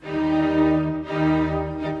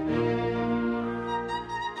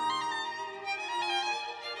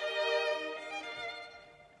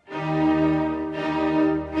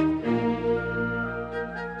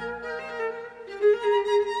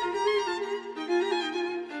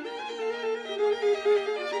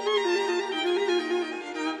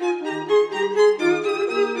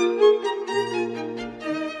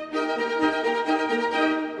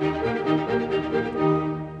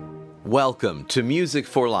Welcome to Music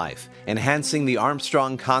for Life, enhancing the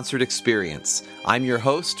Armstrong concert experience. I'm your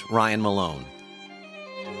host, Ryan Malone.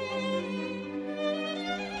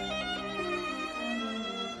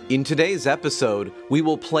 In today's episode, we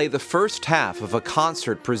will play the first half of a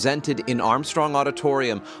concert presented in Armstrong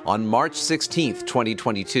Auditorium on March 16,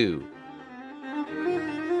 2022.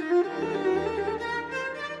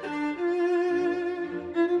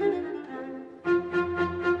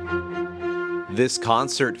 This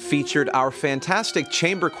concert featured our fantastic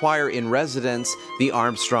chamber choir in residence, the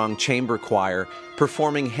Armstrong Chamber Choir,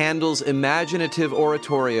 performing Handel's imaginative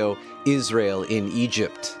oratorio, Israel in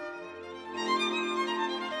Egypt.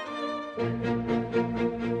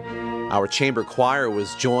 Our chamber choir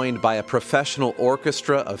was joined by a professional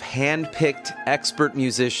orchestra of hand-picked expert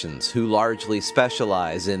musicians who largely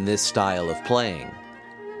specialize in this style of playing.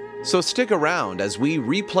 So stick around as we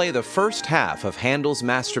replay the first half of Handel's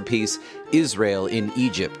masterpiece, Israel in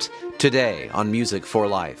Egypt, today on Music for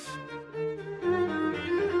Life.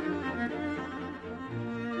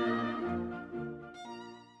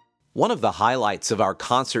 One of the highlights of our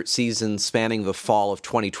concert season spanning the fall of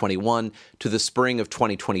 2021 to the spring of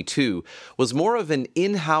 2022 was more of an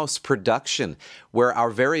in-house production where our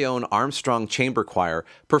very own Armstrong Chamber Choir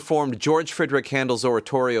performed George Frideric Handel's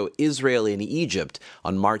oratorio Israel in Egypt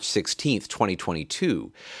on March 16,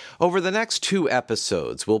 2022. Over the next 2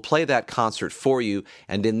 episodes, we'll play that concert for you,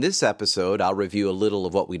 and in this episode, I'll review a little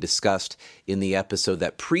of what we discussed in the episode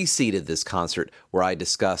that preceded this concert, where I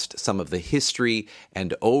discussed some of the history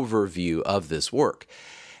and overview of this work.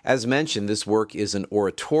 As mentioned, this work is an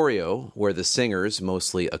oratorio where the singers,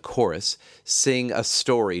 mostly a chorus, sing a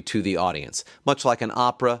story to the audience, much like an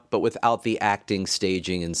opera, but without the acting,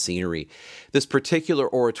 staging, and scenery. This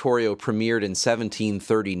particular oratorio premiered in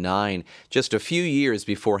 1739, just a few years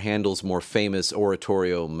before Handel's more famous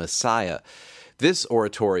oratorio Messiah. This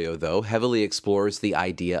oratorio, though, heavily explores the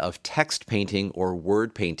idea of text painting or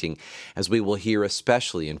word painting, as we will hear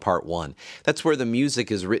especially in Part 1. That's where the music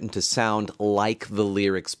is written to sound like the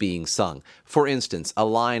lyrics being sung. For instance, a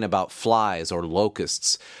line about flies or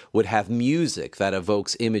locusts would have music that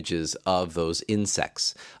evokes images of those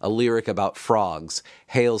insects. A lyric about frogs,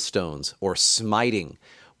 hailstones, or smiting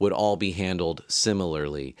would all be handled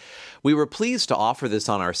similarly. We were pleased to offer this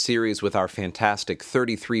on our series with our fantastic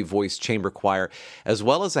 33-voice chamber choir, as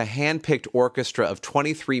well as a hand-picked orchestra of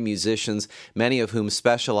 23 musicians, many of whom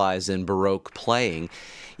specialize in Baroque playing.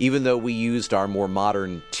 Even though we used our more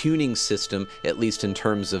modern tuning system, at least in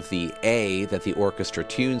terms of the A that the orchestra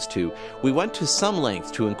tunes to, we went to some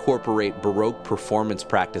length to incorporate Baroque performance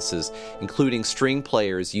practices, including string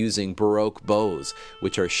players using Baroque bows,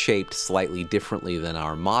 which are shaped slightly differently than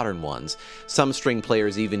our modern ones. Some string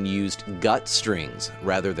players even used gut strings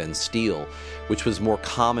rather than steel, which was more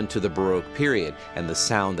common to the Baroque period and the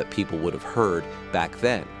sound that people would have heard back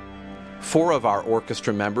then. 4 of our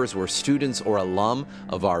orchestra members were students or alum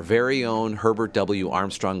of our very own Herbert W.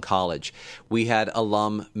 Armstrong College. We had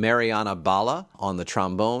alum Mariana Bala on the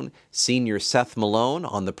trombone, senior Seth Malone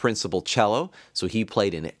on the principal cello, so he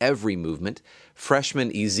played in every movement,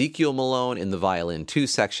 freshman Ezekiel Malone in the violin 2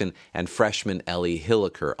 section, and freshman Ellie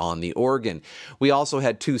Hilliker on the organ. We also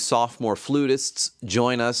had 2 sophomore flutists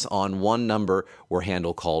join us on one number where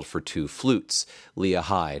Handel called for 2 flutes, Leah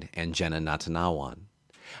Hyde and Jenna Natanawan.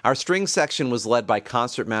 Our string section was led by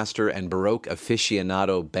concertmaster and Baroque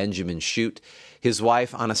aficionado Benjamin Shute. His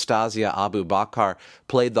wife, Anastasia Abu Bakr,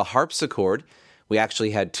 played the harpsichord. We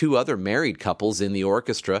actually had 2 other married couples in the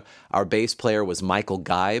orchestra. Our bass player was Michael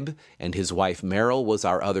Geib, and his wife Meryl was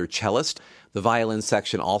our other cellist. The violin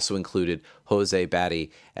section also included Jose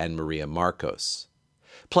Batty and Maria Marcos.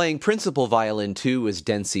 Playing principal violin 2 is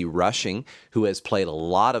Dency Rushing, who has played a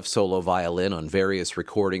lot of solo violin on various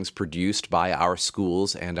recordings produced by our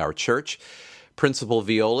schools and our church. Principal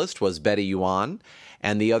violist was Betty Yuan,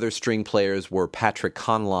 and the other string players were Patrick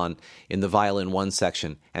Conlon in the violin 1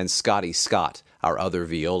 section and Scotty Scott, our other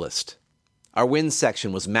violist. Our wind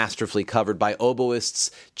section was masterfully covered by oboists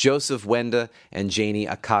Joseph Wenda and Janie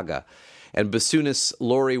Akaga, and bassoonists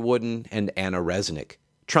Lori Wooden and Anna Resnick.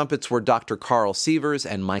 Trumpets were Dr. Carl Sievers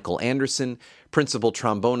and Michael Anderson. Principal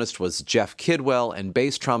trombonist was Jeff Kidwell, and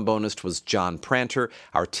bass trombonist was John Pranter.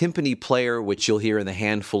 Our timpani player, which you'll hear in the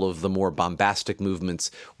handful of the more bombastic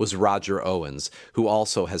movements, was Roger Owens, who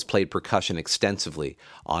also has played percussion extensively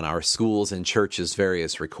on our schools and churches'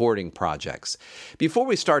 various recording projects. Before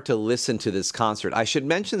we start to listen to this concert, I should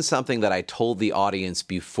mention something that I told the audience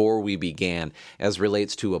before we began as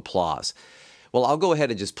relates to applause. Well, I'll go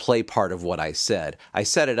ahead and just play part of what I said. I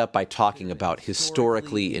set it up by talking about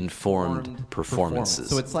historically informed performances.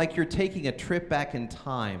 So it's like you're taking a trip back in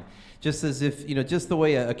time Just as if, just the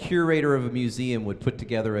way a curator of a museum would put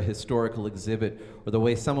together a historical exhibit, or the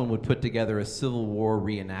way someone would put together a Civil War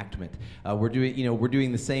reenactment. We're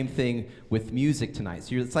doing the same thing with music tonight.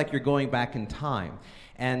 So it's like you're going back in time.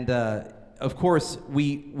 And of course,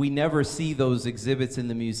 we never see those exhibits in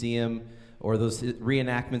the museum or those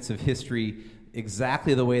reenactments of history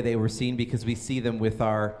exactly the way they were seen, because we see them with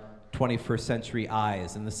our 21st century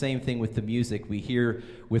eyes. And the same thing with the music we hear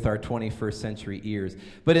with our 21st century ears.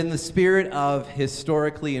 But in the spirit of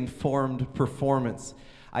historically informed performance,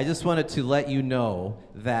 I just wanted to let you know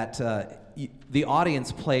that the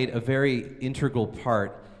audience played a very integral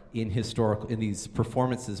part in these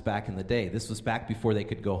performances back in the day. This was back before they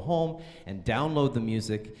could go home and download the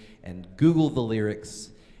music and Google the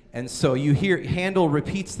lyrics. And so you hear Handel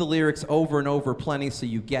repeats the lyrics over and over plenty so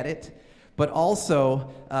you get it. But also,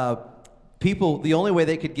 people, the only way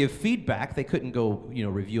they could give feedback, they couldn't go,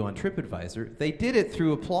 review on TripAdvisor. They did it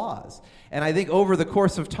through applause. And I think over the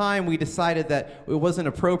course of time, we decided that it wasn't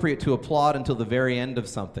appropriate to applaud until the very end of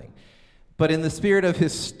something. But in the spirit of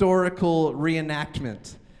historical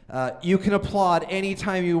reenactment, you can applaud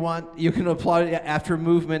anytime you want. You can applaud after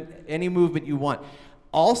movement, any movement you want.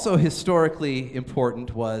 Also historically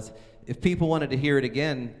important was, if people wanted to hear it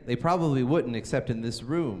again, they probably wouldn't, except in this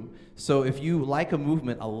room. So if you like a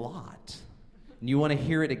movement a lot, and you want to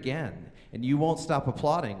hear it again, and you won't stop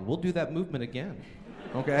applauding, we'll do that movement again,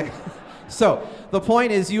 okay? So the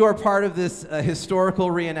point is, you are part of this historical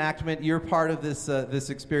reenactment. You're part of this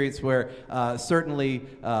experience where certainly,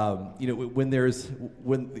 when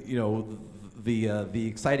the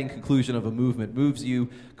exciting conclusion of a movement moves you,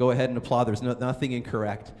 go ahead and applaud. There's nothing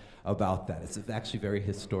incorrect about that. It's actually very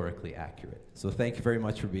historically accurate. So thank you very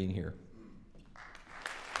much for being here.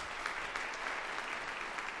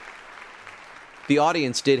 The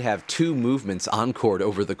audience did have 2 movements encored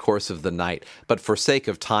over the course of the night, but for sake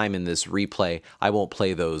of time in this replay, I won't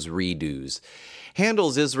play those redos.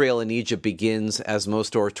 Handel's Israel in Egypt begins, as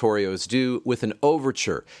most oratorios do, with an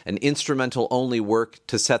overture, an instrumental-only work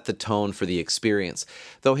to set the tone for the experience.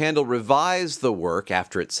 Though Handel revised the work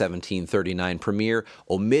after its 1739 premiere,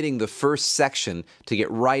 omitting the first section to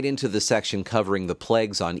get right into the section covering the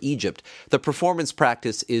plagues on Egypt, the performance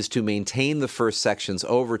practice is to maintain the first section's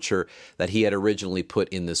overture that he had originally put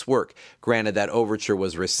in this work. Granted, that overture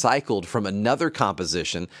was recycled from another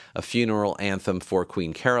composition, a funeral anthem for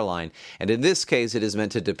Queen Caroline, and in this case, it is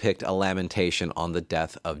meant to depict a lamentation on the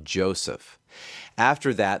death of Joseph.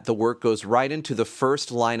 After that, the work goes right into the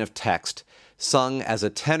first line of text, sung as a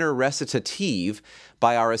tenor recitative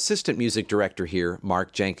by our assistant music director here,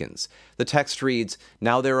 Mark Jenkins. The text reads,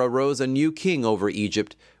 "Now there arose a new king over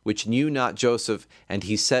Egypt, which knew not Joseph, and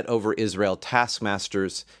he set over Israel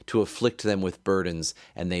taskmasters to afflict them with burdens,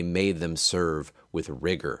 and they made them serve with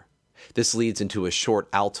rigor." This leads into a short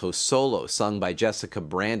alto solo sung by Jessica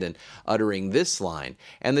Brandon, uttering this line,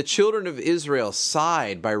 "And the children of Israel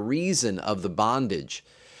sighed by reason of the bondage."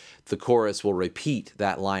 The chorus will repeat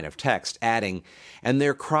that line of text, adding, "And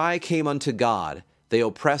their cry came unto God. They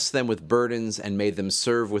oppressed them with burdens and made them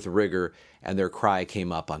serve with rigor, and their cry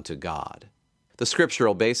came up unto God." The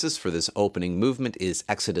scriptural basis for this opening movement is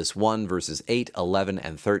Exodus 1, verses 8, 11,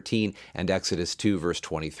 and 13, and Exodus 2, verse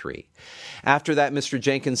 23. After that, Mr.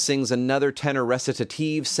 Jenkins sings another tenor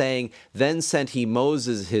recitative, saying, "Then sent he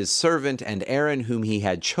Moses his servant, and Aaron whom he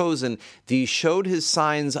had chosen. These showed his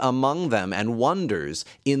signs among them, and wonders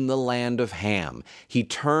in the land of Ham. He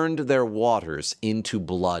turned their waters into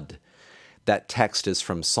blood." That text is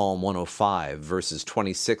from Psalm 105, verses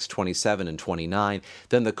 26, 27, and 29.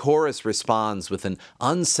 Then the chorus responds with an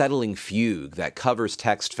unsettling fugue that covers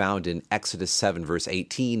text found in Exodus 7, verse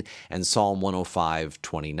 18, and Psalm 105,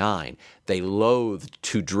 29. They loathed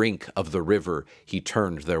to drink of the river. He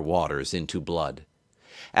turned their waters into blood.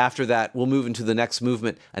 After that, we'll move into the next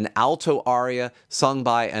movement, an alto aria sung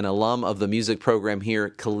by an alum of the music program here,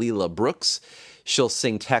 Kalila Brooks. She'll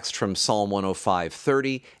sing text from Psalm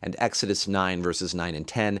 105:30 and Exodus 9, verses 9 and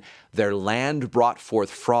 10. Their land brought forth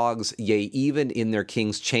frogs, yea, even in their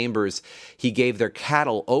king's chambers. He gave their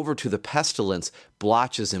cattle over to the pestilence.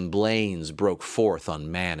 Blotches and blains broke forth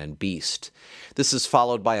on man and beast. This is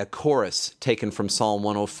followed by a chorus taken from Psalm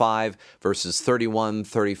 105, verses 31,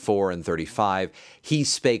 34, and 35. He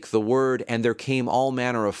spake the word, and there came all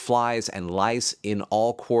manner of flies and lice in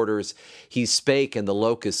all quarters. He spake, and the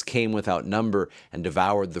locusts came without number, and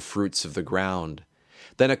devoured the fruits of the ground.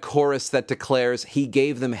 Then a chorus that declares, He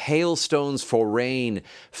gave them hailstones for rain.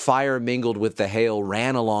 Fire mingled with the hail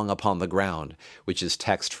ran along upon the ground, which is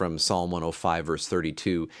text from Psalm 105, verse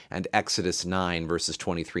 32, and Exodus 9, verses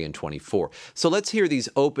 23 and 24. So let's hear these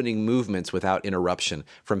opening movements without interruption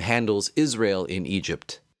from Handel's Israel in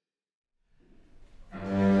Egypt.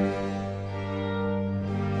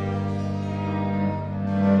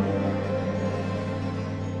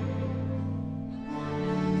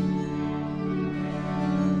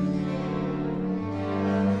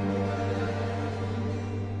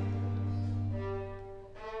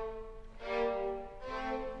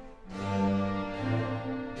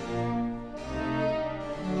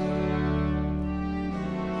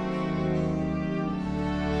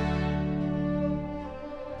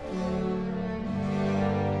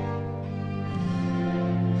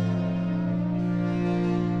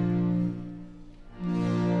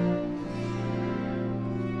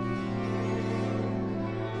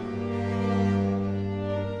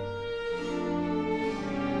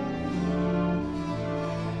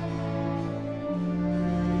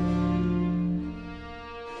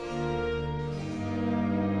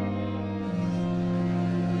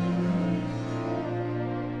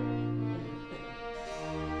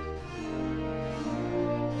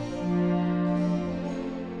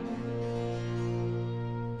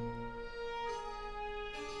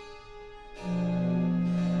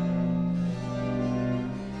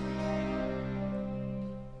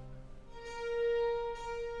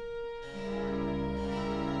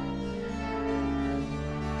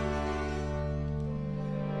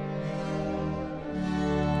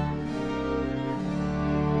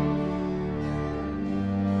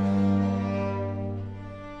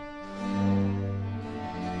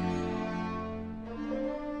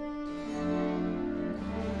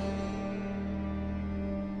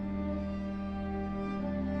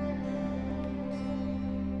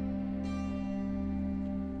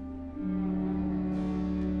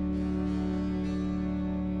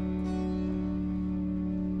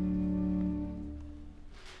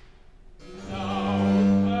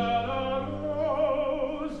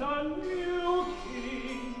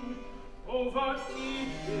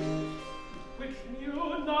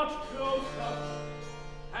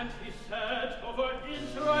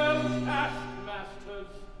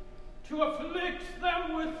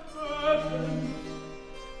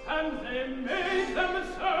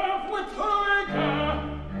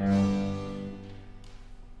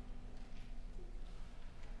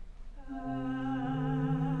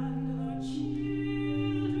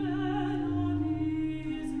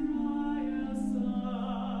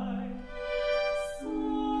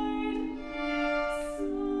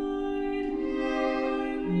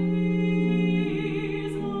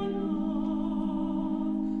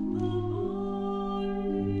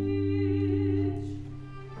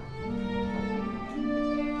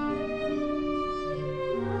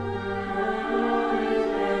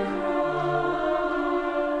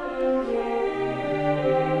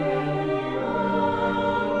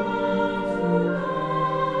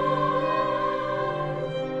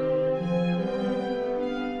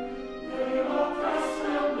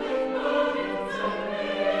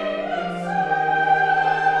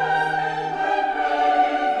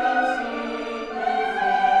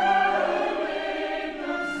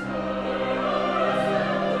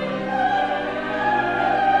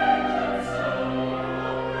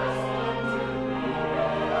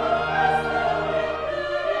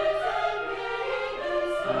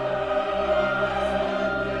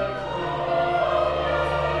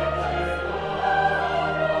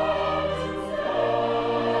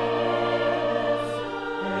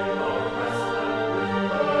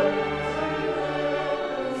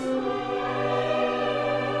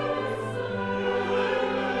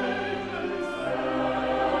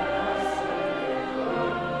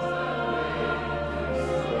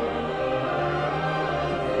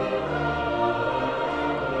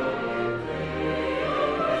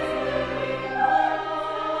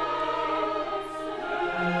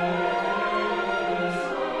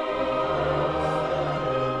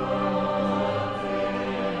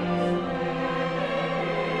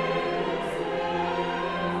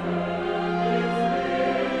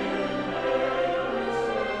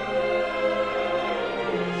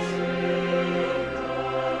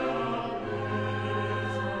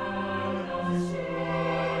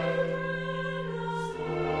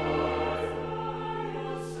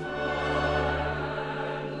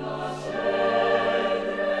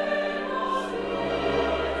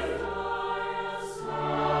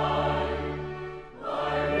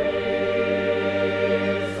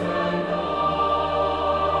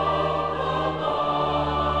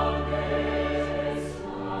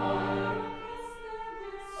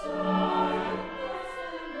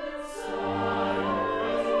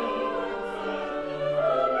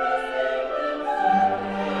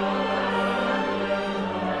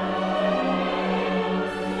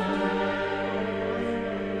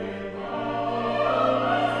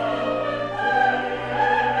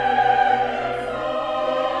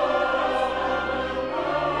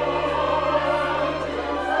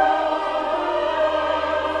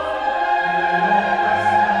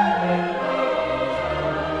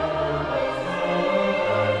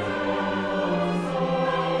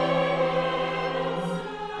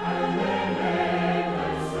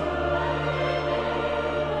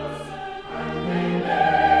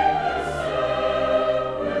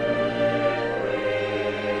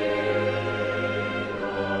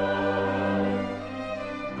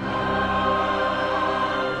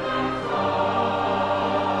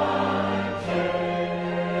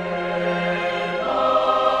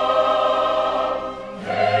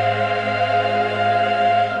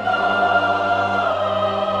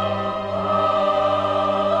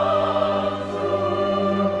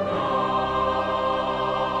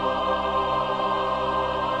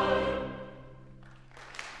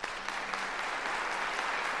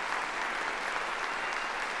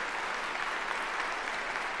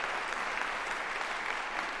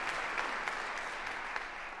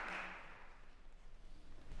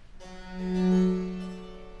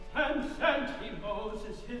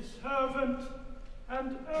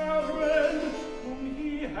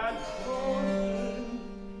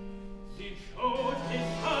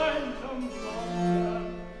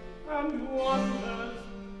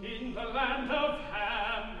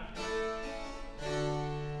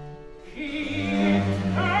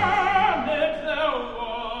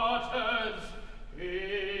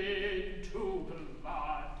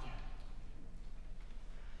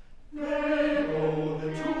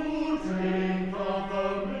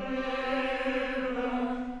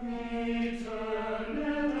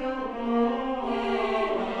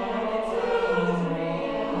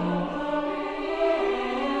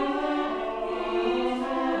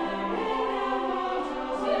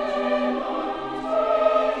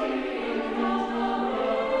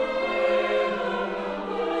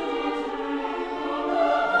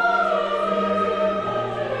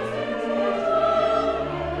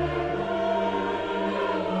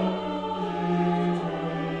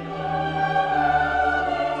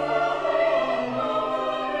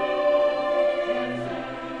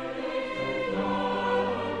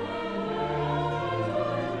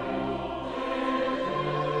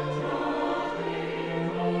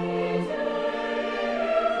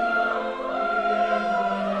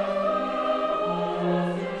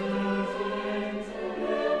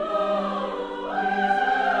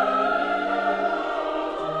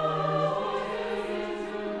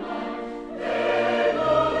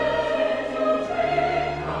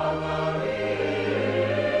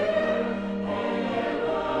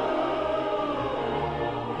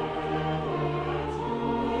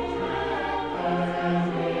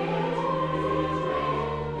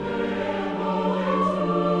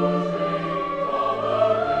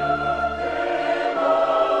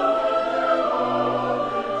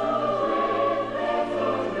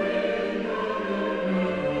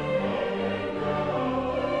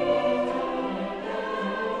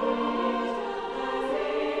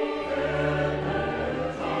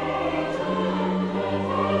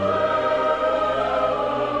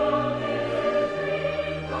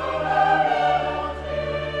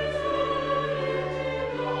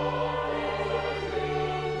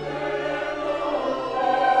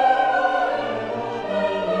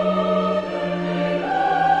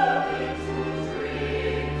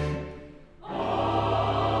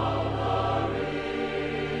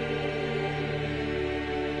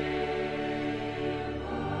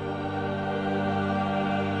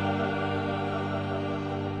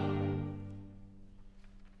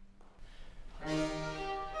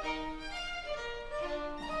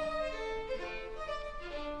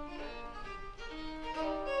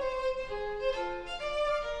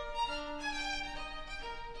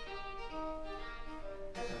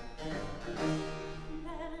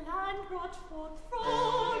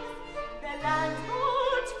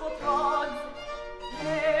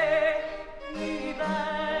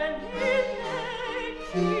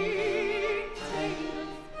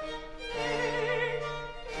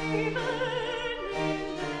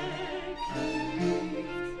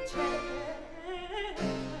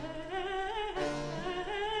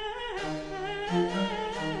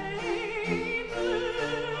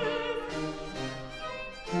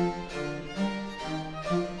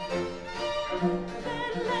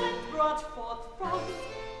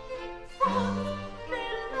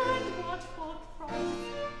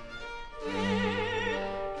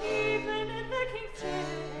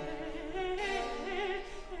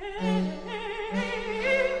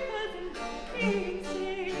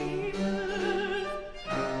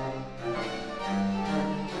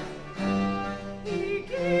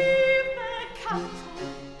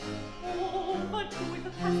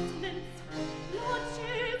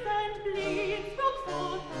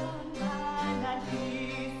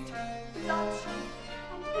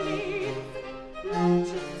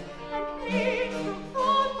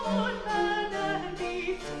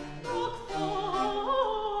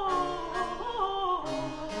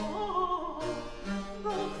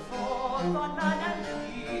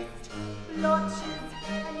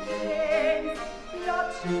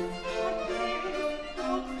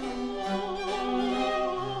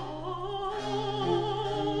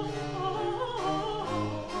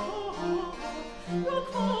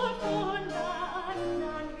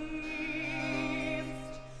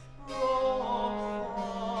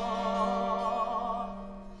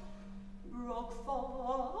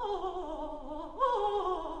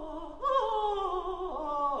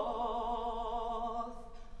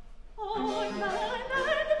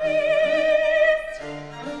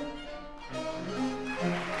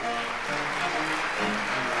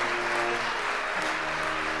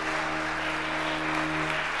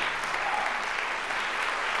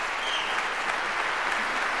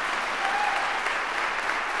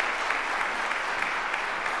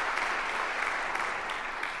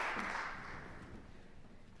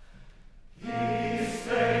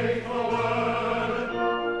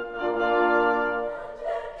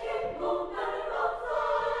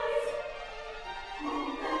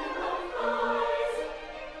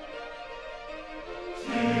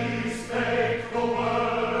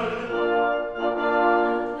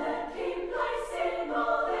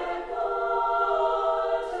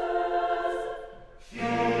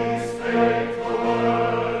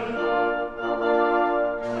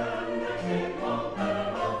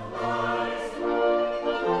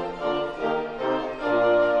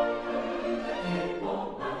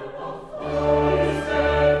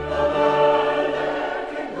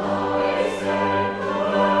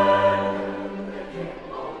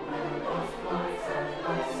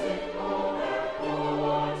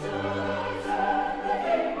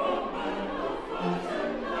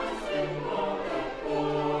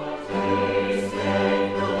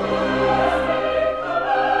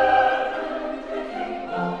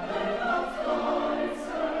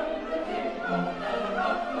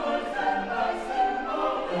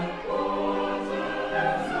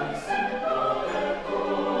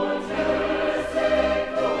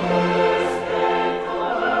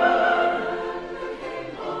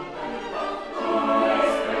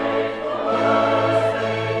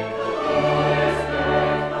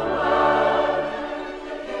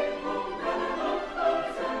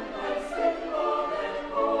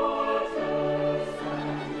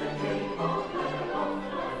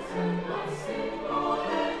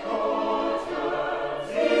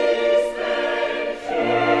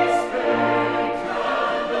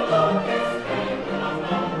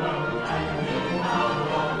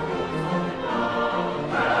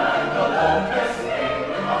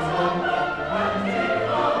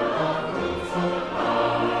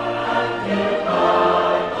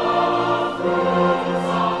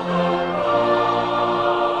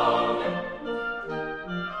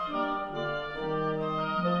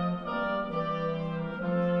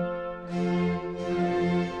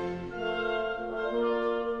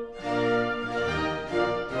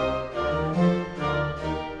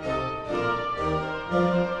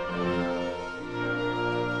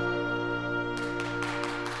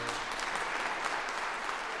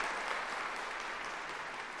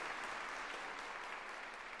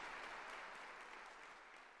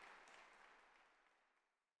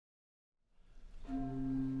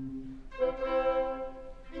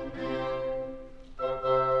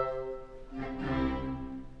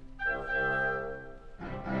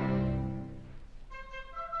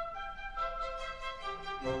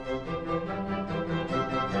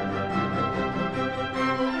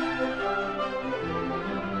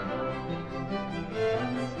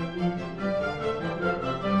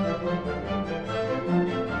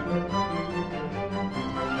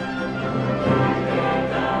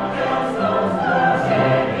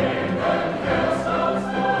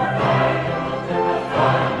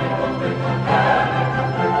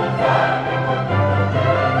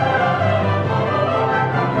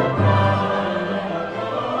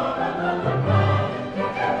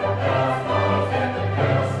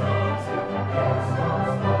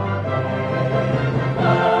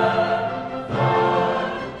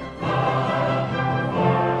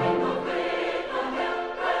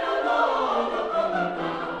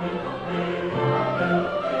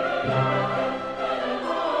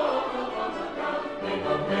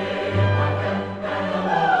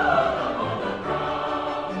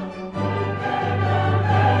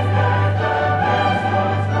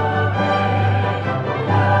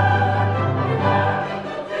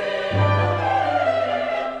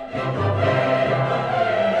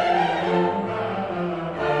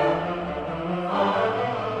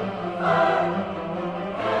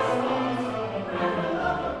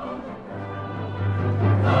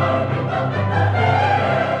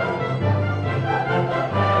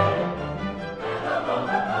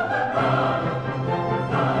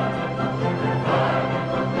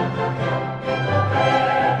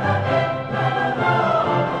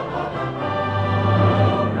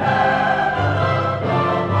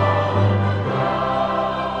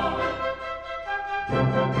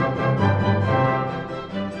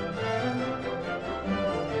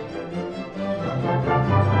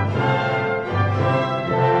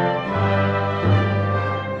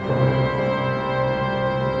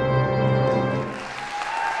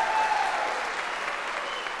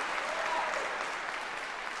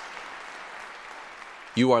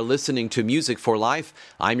 You are listening to Music for Life.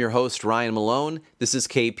 I'm your host, Ryan Malone. This is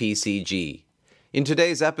KPCG. In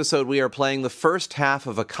today's episode, we are playing the first half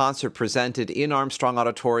of a concert presented in Armstrong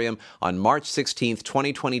Auditorium on March 16th,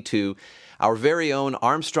 2022. Our very own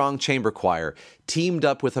Armstrong Chamber Choir teamed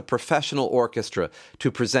up with a professional orchestra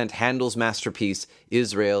to present Handel's masterpiece,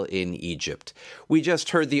 Israel in Egypt. We just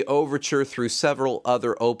heard the overture through several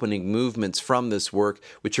other opening movements from this work,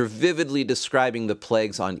 which are vividly describing the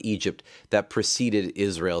plagues on Egypt that preceded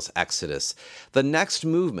Israel's exodus. The next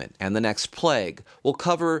movement and the next plague will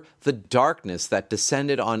cover the darkness that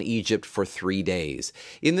descended on Egypt for 3 days.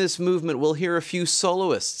 In this movement, we'll hear a few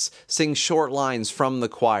soloists sing short lines from the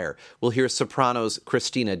choir. We'll hear sopranos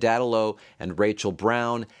Christina Dadalo and Rachel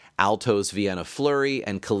Brown, altos Vienna Fleury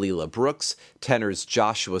and Kalila Brooks, tenors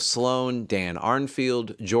Joshua Sloan, Dan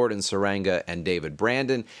Arnfield, Jordan Saranga, and David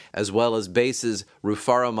Brandon, as well as basses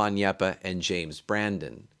Rufaro Manyepa and James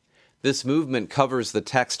Brandon. This movement covers the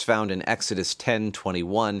text found in Exodus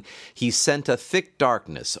 10:21. He sent a thick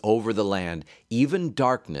darkness over the land, even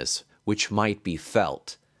darkness which might be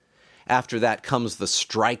felt. After that comes the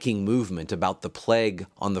striking movement about the plague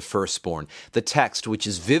on the firstborn. The text, which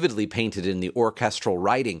is vividly painted in the orchestral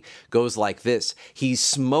writing, goes like this: He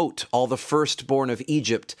smote all the firstborn of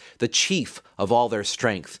Egypt, the chief of all their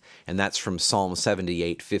strength. And that's from Psalm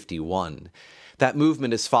 78:51. That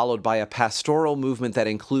movement is followed by a pastoral movement that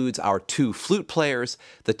includes our 2 flute players.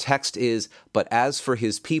 The text is, "But as for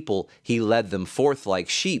his people, he led them forth like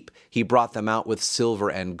sheep. He brought them out with silver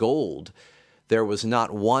and gold. There was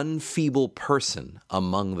not one feeble person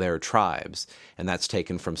among their tribes." And that's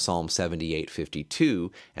taken from Psalm 78:52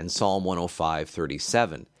 and Psalm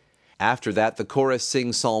 105:37. After that, the chorus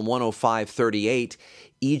sings Psalm 105:38,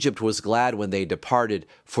 "Egypt was glad when they departed,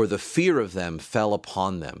 for the fear of them fell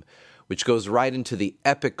upon them," which goes right into the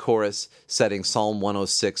epic chorus, setting Psalm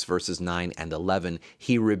 106, verses 9 and 11.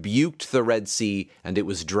 "He rebuked the Red Sea, and it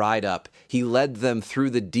was dried up. He led them through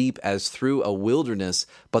the deep as through a wilderness,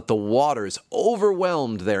 but the waters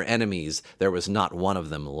overwhelmed their enemies. There was not one of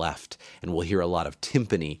them left." And we'll hear a lot of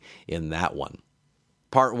timpani in that one.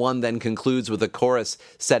 Part 1 then concludes with a chorus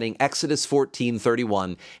setting Exodus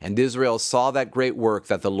 14:31, "And Israel saw that great work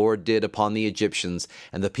that the Lord did upon the Egyptians,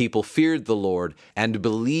 and the people feared the Lord, and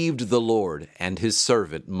believed the Lord and his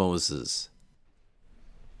servant Moses."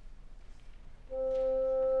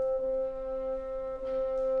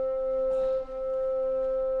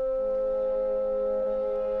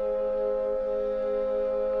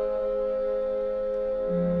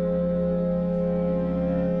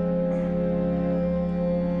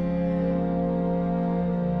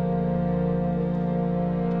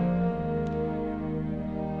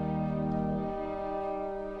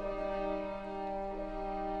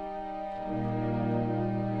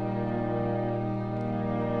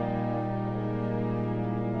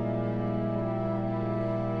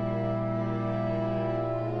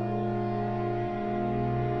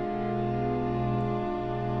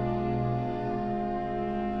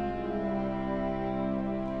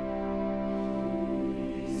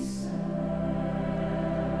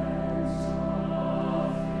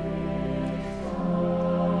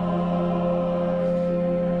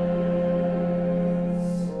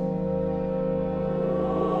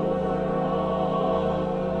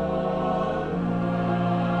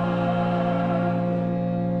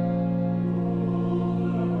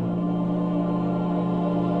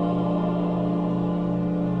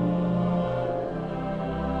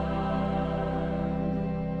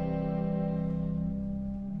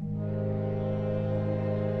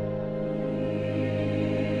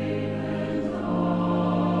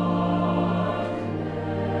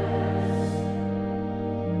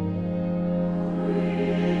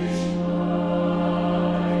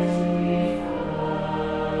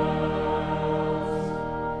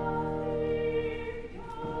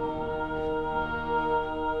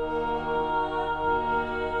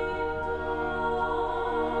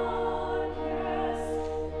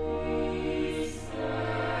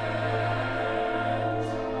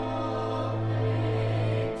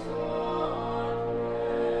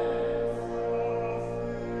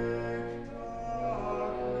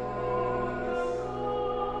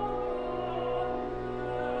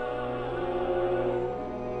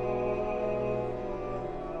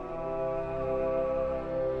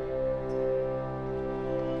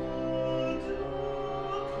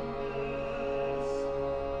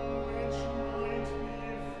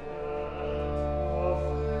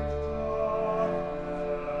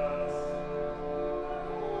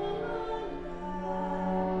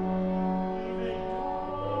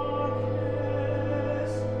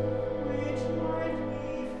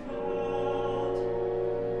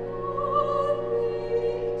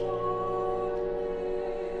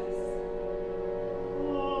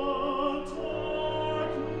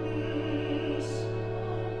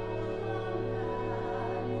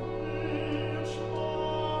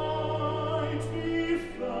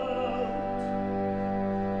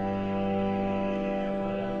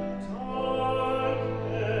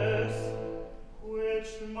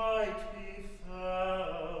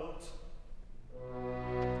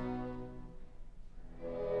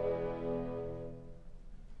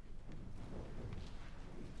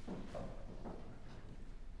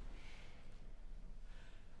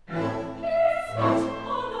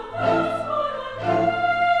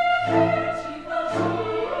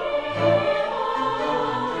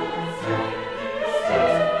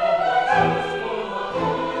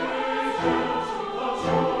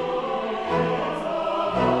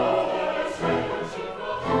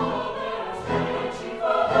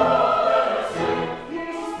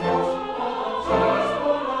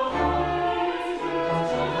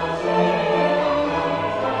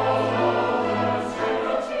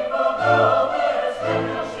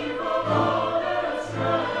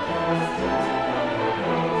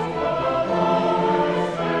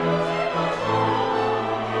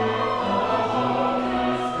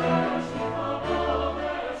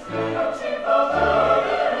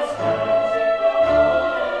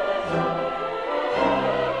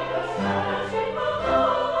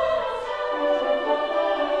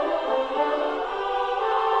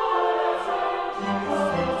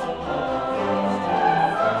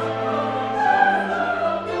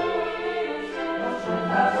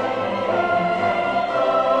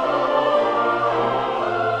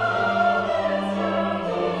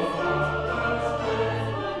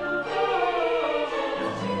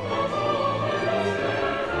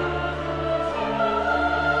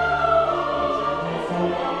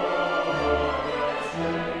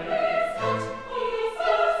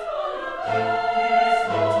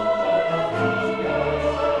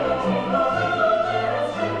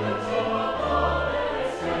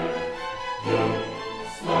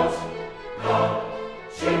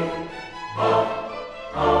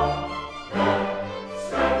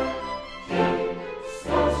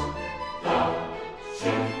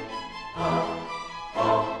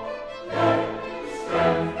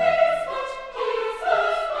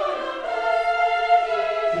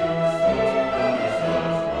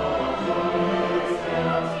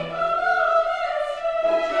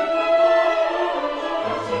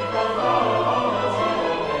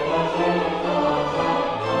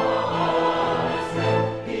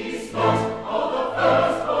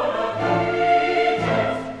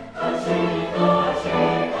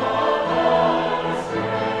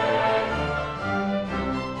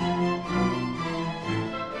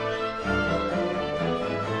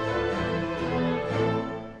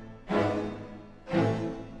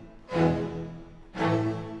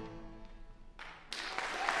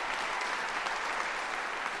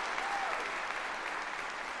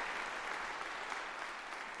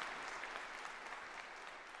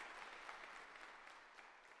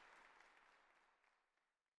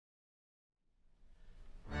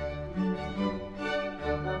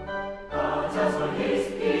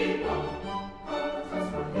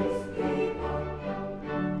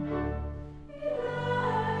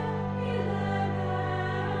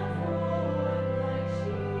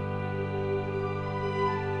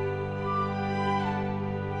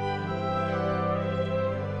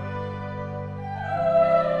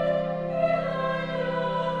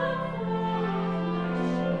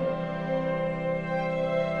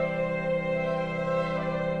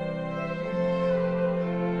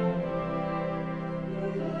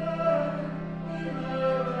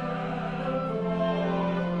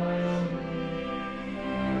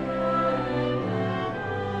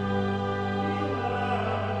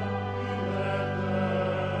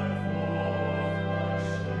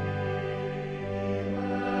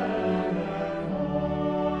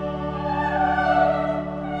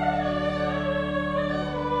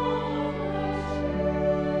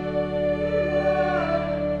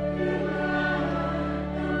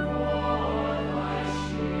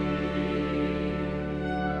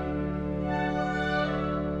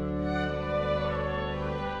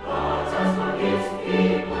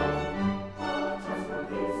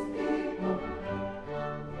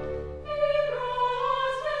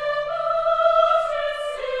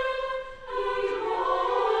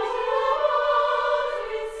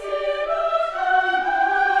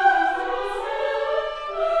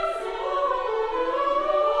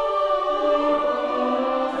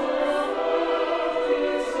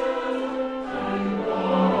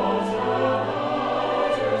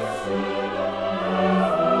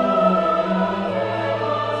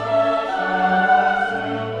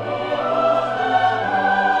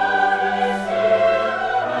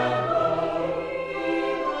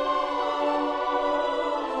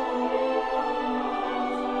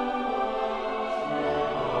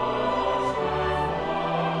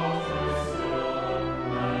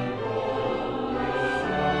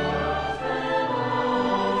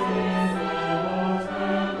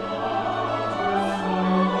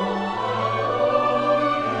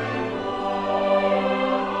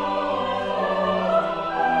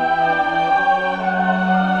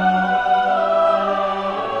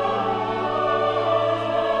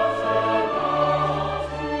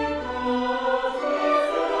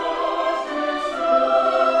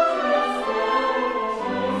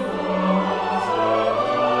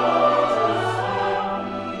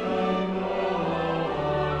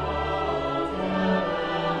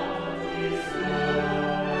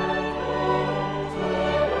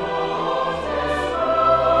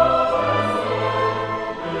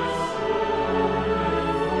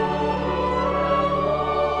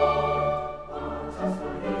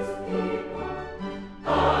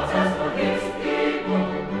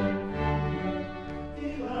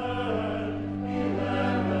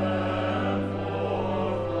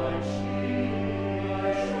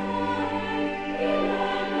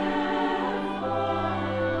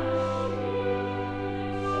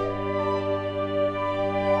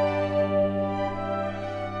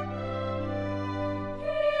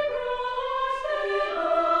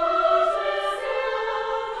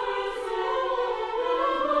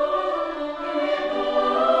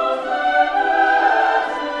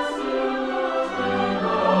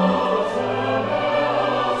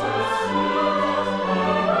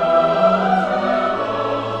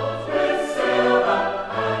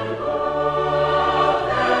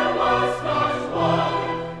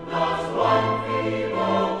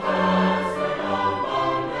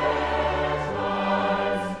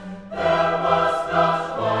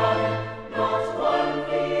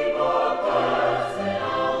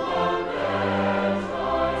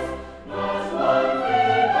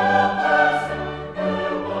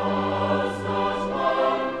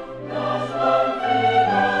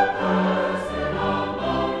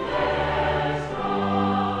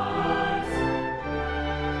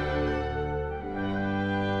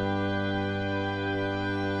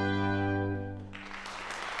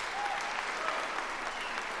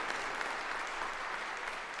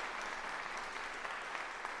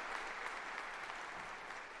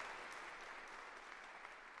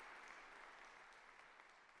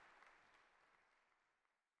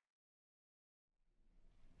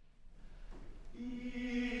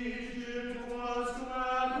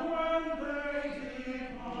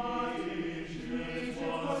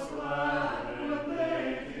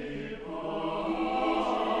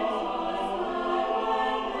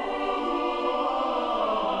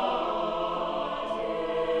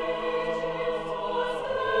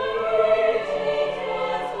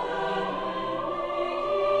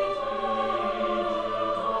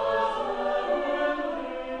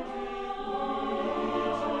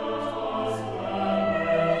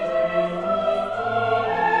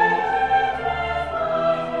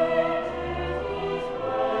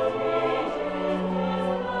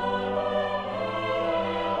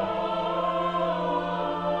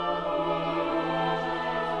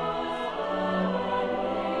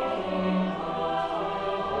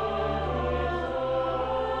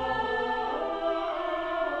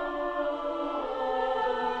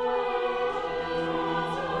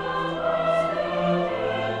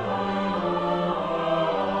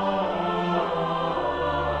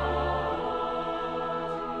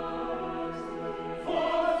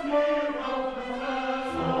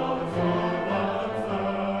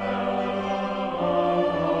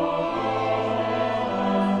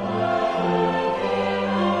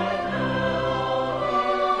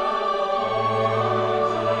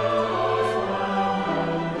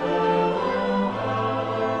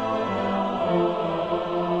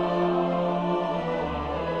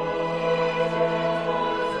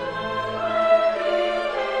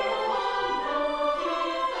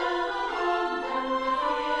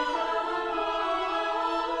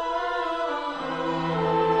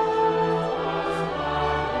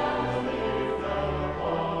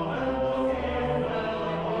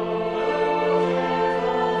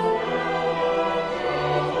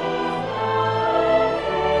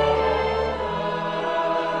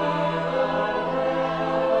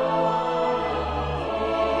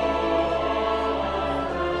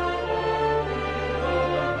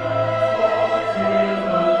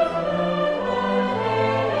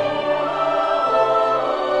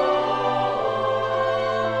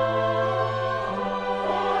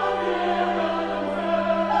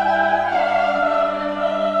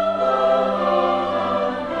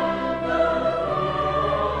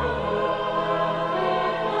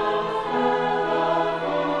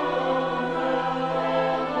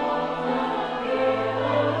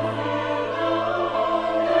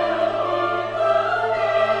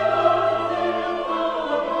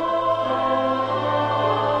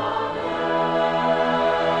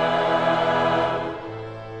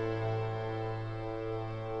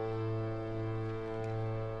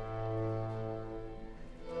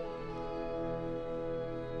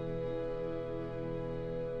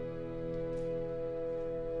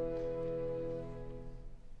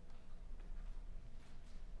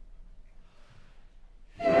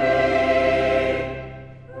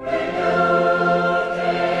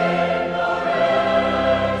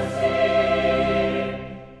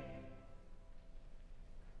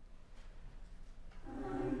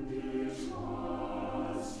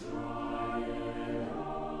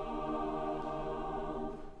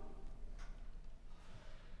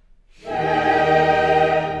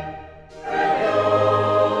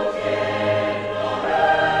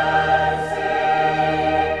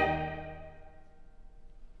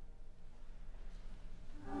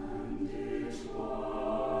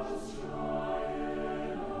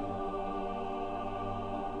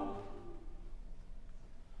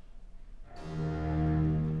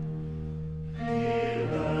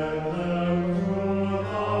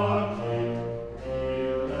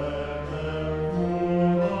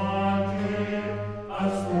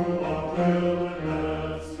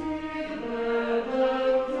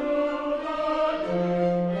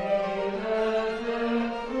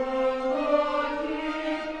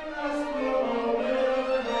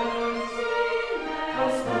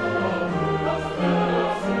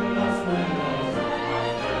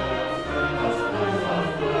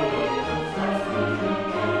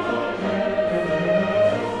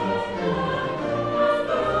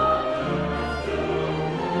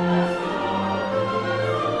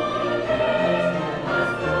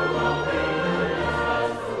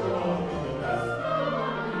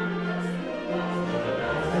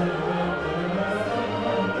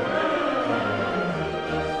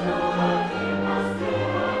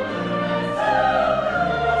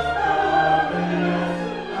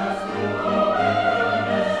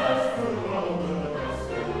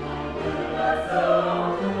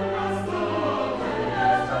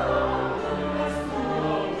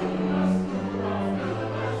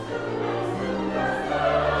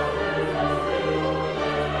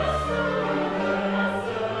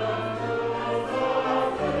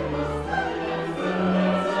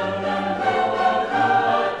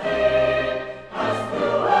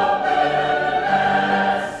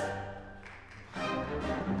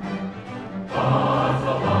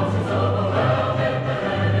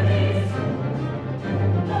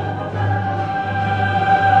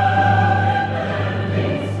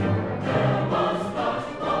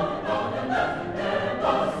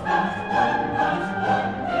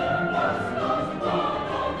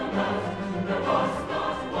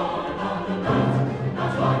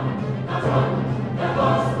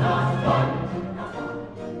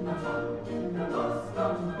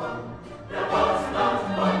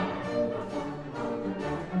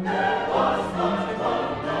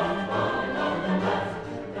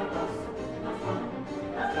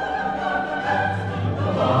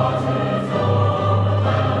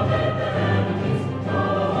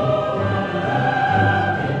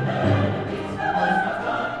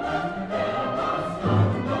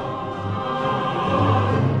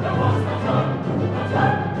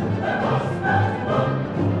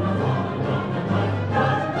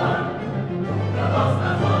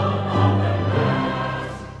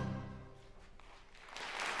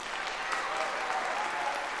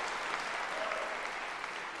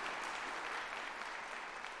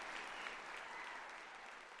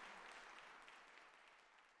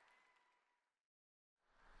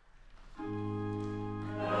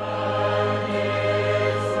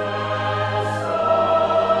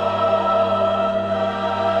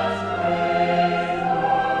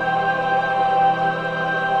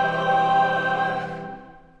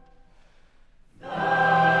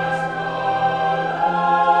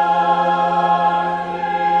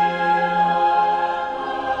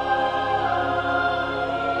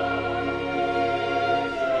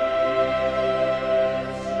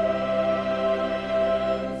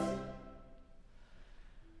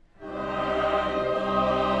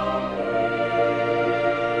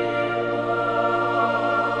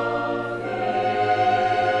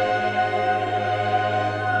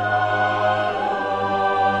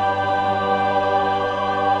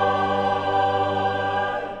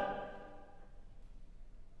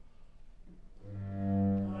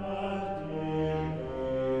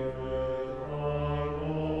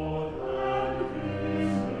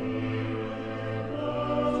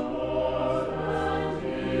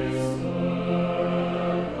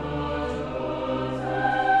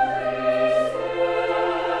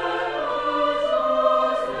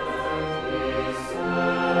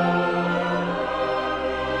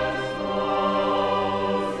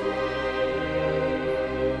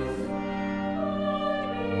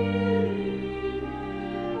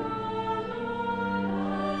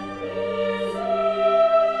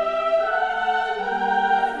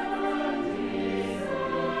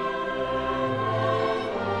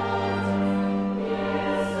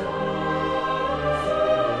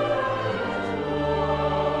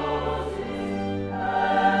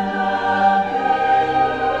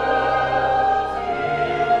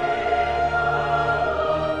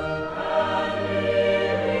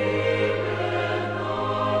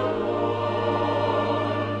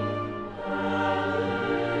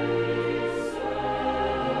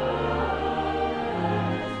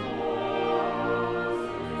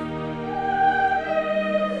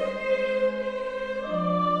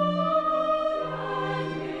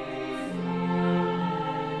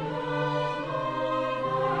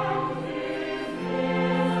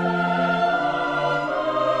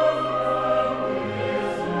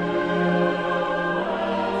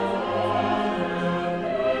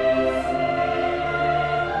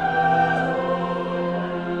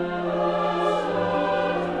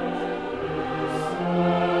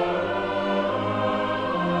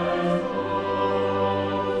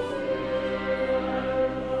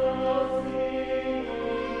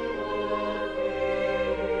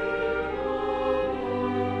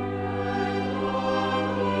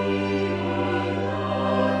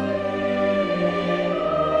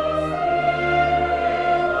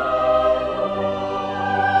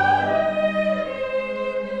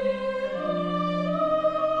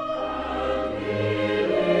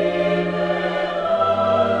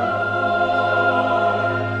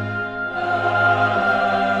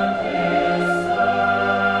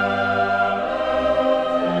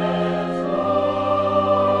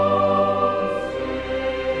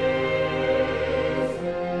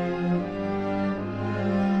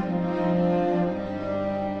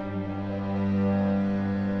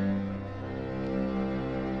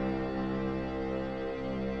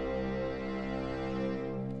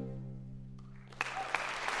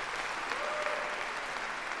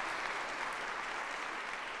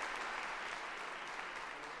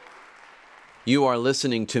 You are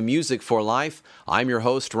listening to Music for Life. I'm your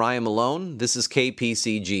host, Ryan Malone. This is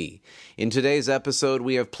KPCG. In today's episode,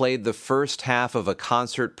 we have played the first half of a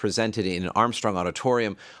concert presented in Armstrong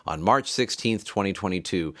Auditorium on March 16th,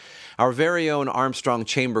 2022. Our very own Armstrong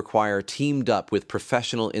Chamber Choir teamed up with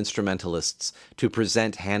professional instrumentalists to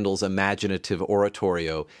present Handel's imaginative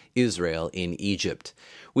oratorio, Israel in Egypt.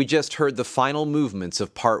 We just heard the final movements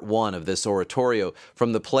of part one of this oratorio,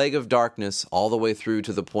 from the plague of darkness all the way through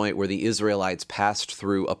to the point where the Israelites passed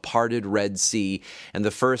through a parted Red Sea, and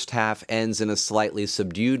the first half ends in a slightly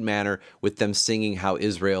subdued manner with them singing how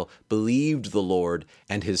Israel believed the Lord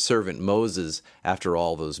and his servant Moses after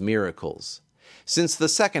all those miracles. Since the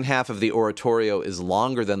second half of the oratorio is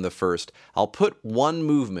longer than the first, I'll put one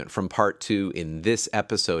movement from part two in this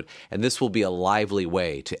episode, and this will be a lively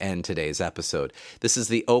way to end today's episode. This is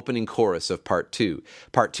the opening chorus of part two.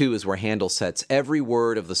 Part two is where Handel sets every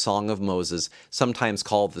word of the Song of Moses, sometimes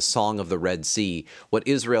called the Song of the Red Sea, what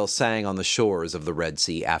Israel sang on the shores of the Red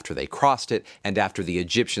Sea after they crossed it and after the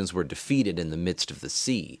Egyptians were defeated in the midst of the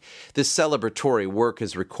sea. This celebratory work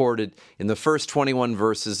is recorded in the first 21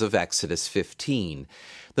 verses of Exodus 15.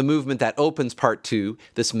 The movement that opens part two,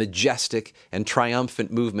 this majestic and triumphant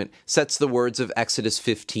movement, sets the words of Exodus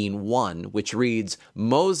 15:1, which reads,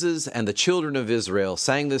 "Moses and the children of Israel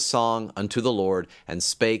sang this song unto the Lord, and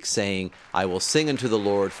spake, saying, I will sing unto the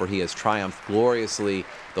Lord, for he has triumphed gloriously.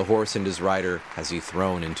 The horse and his rider has he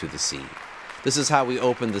thrown into the sea." This is how we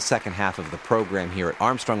open the second half of the program here at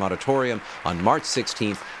Armstrong Auditorium on March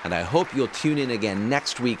 16th, and I hope you'll tune in again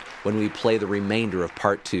next week when we play the remainder of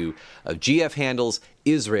part two of G.F. Handel's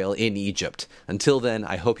Israel in Egypt. Until then,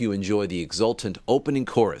 I hope you enjoy the exultant opening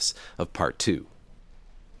chorus of part two.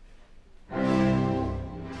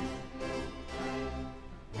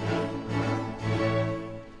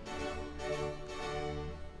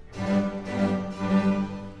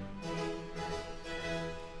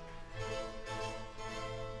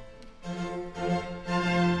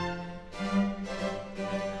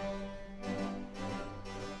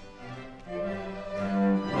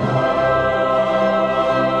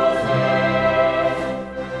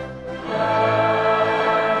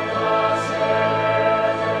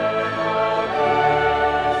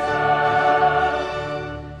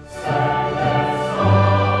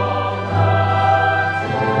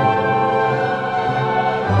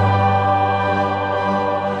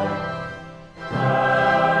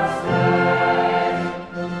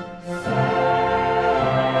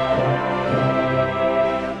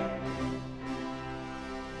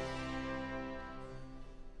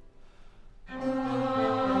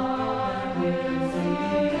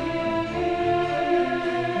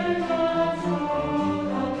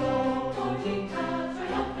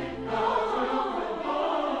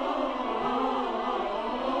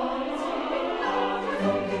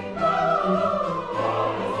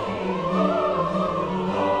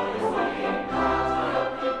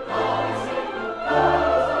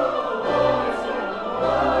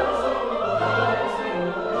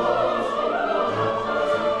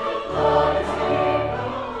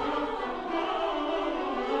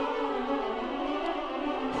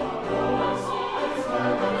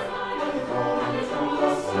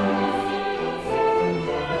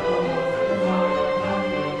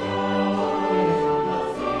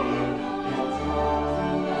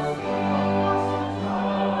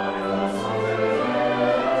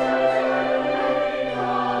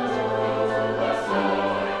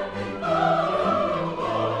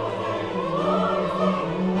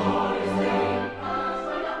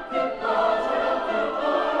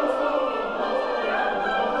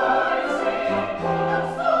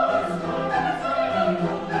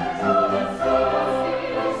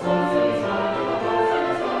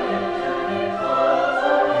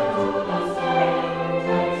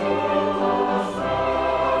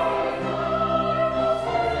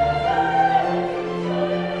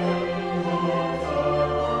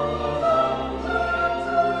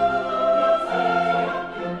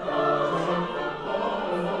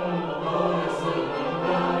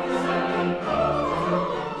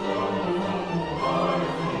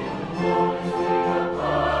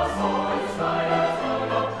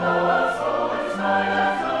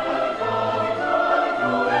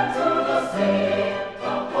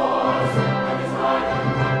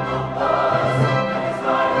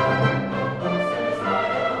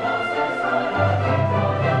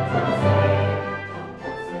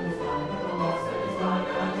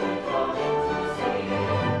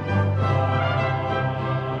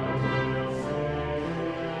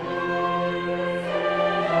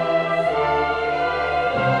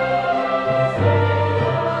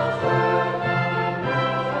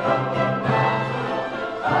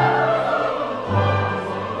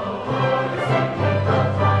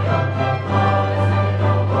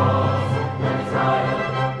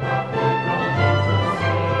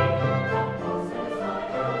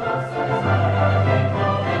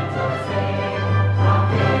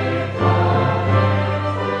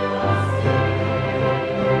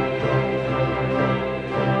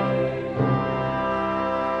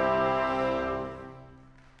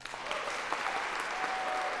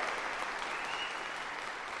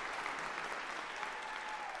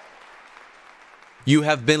 You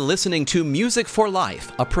have been listening to Music for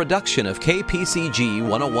Life, a production of KPCG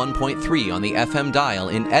 101.3 on the FM dial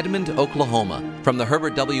in Edmond, Oklahoma. From the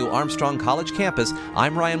Herbert W. Armstrong College campus,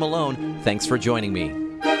 I'm Ryan Malone. Thanks for joining me.